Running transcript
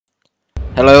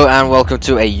Hello and welcome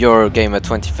to a Eurogamer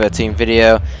 2013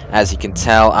 video. As you can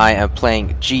tell, I am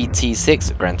playing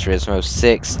GT6, Gran Turismo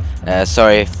 6.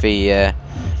 Sorry if the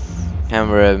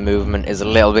camera movement is a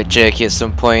little bit jerky at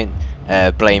some point.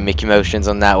 Blame Mickey Motions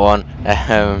on that one.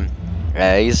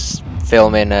 He's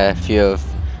filming a few of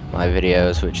my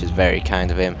videos, which is very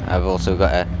kind of him. I've also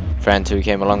got a friend who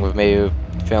came along with me who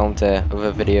filmed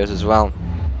other videos as well.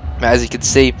 As you can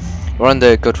see, we're on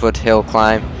the Goodwood hill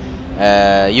climb.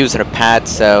 Using a pad,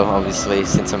 so obviously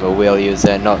since I'm a wheel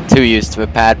user, not too used to a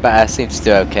pad, but I seem to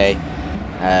do okay.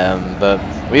 But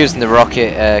we're using the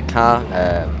rocket car.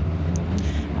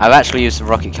 I've actually used the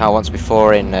rocket car once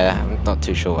before in, I'm not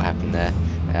too sure what happened there.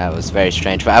 That was very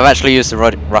strange, but I've actually used the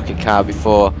rocket car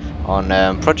before on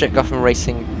Project Gotham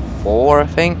Racing 4, I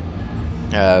think.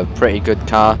 Pretty good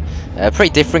car, pretty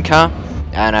different car,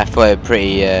 and I thought it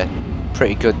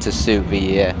pretty good to suit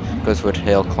the Goodwood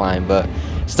hill climb, but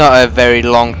it's not a very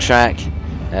long track.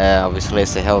 Obviously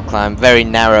it's a hill climb, very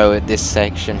narrow at this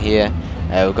section here.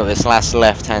 We've got this last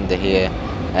left-hander here,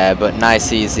 but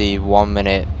nice easy 1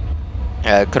 minute.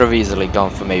 Could have easily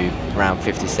gone for maybe around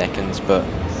 50 seconds, but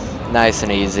nice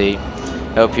and easy.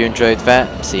 Hope you enjoyed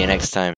that. See you next time.